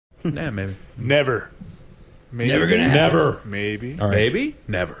Nah, maybe. Never. Maybe. Never gonna happen. Never. Maybe. All right. Maybe.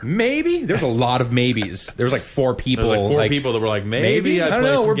 Never. Maybe. There's a lot of maybes. There was like 4 people. There was like 4 people that were like, maybe. I don't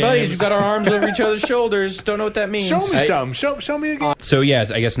know. We're buddies. We've got our arms over each other's shoulders. Don't know what that means. Show me something. Show me again. So yeah,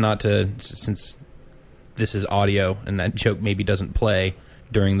 I guess not to, since this is audio and that joke maybe doesn't play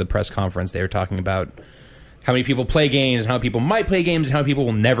during the press conference. They were talking about how many people play games and how people might play games and how people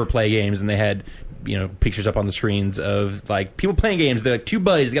will never play games, and they had pictures up on the screens of like people playing games. They're like 2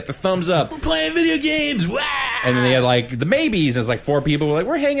 buddies. They got the thumbs up. We're playing video games. Wow. And then they had like the maybes. And it's like 4 people. We're like,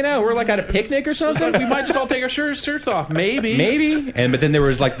 we're hanging out. We're like at a picnic or something. We might just all take our shirts off. Maybe. But then there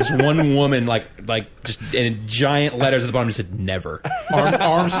was like this one woman, like just in giant letters at the bottom, just said never.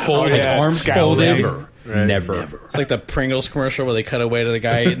 Arms folded. Arms folded. Never. Right. Never. It's like the Pringles commercial where they cut away to the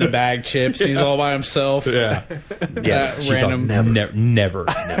guy eating the bag chips and he's all by himself. Yeah. Yes. Random. Never.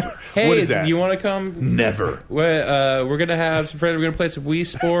 Hey, What is that? You want to come? Never. We're gonna have some friends. We're gonna play some Wii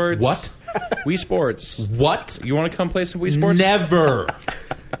Sports. What? Wii Sports. What? You want to come play some Wii Sports? Never.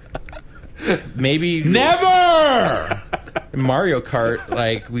 Maybe. Never. Mario Kart,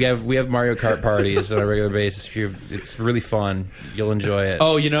 like we have Mario Kart parties on a regular basis. It's really fun. You'll enjoy it.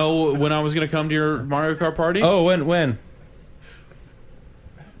 Oh, when I was gonna come to your Mario Kart party? Oh, when? When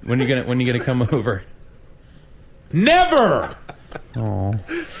are you gonna come over? Never. Oh.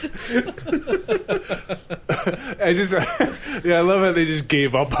 I love how they just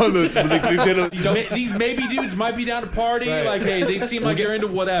gave up on These maybe dudes might be down to party. Right. Like, hey, they seem like they're into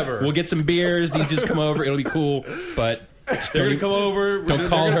whatever. We'll get some beers. These just come over. It'll be cool. But they're gonna come over. Don't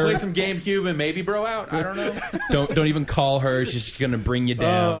call they're gonna her. Play some GameCube and maybe bro out. I don't know. Don't even call her. She's gonna bring you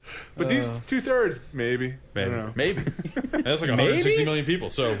down. But these 2/3, maybe. Maybe. That's like 160 million people.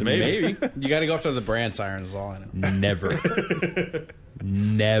 So maybe. You got to go after the brand sirens. Is all I know. Never.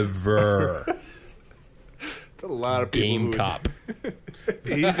 Never. It's a lot of people. Game cop.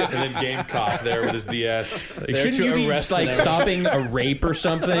 And then Game Cop there with his DS. Like, shouldn't you be just like stopping a rape or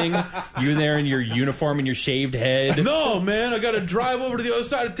something? You there in your uniform and your shaved head. No, man, I got to drive over to the other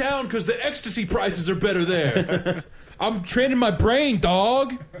side of town because the ecstasy prices are better there. I'm training my brain,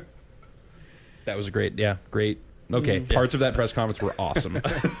 dog. That was great. Okay, parts of that press conference were awesome.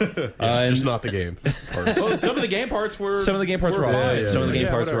 It's just not the game parts. Well, some of the game parts were. Some of the game parts were awesome. Yeah, some of the game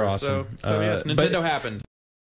parts were awesome. So yes, Nintendo happened.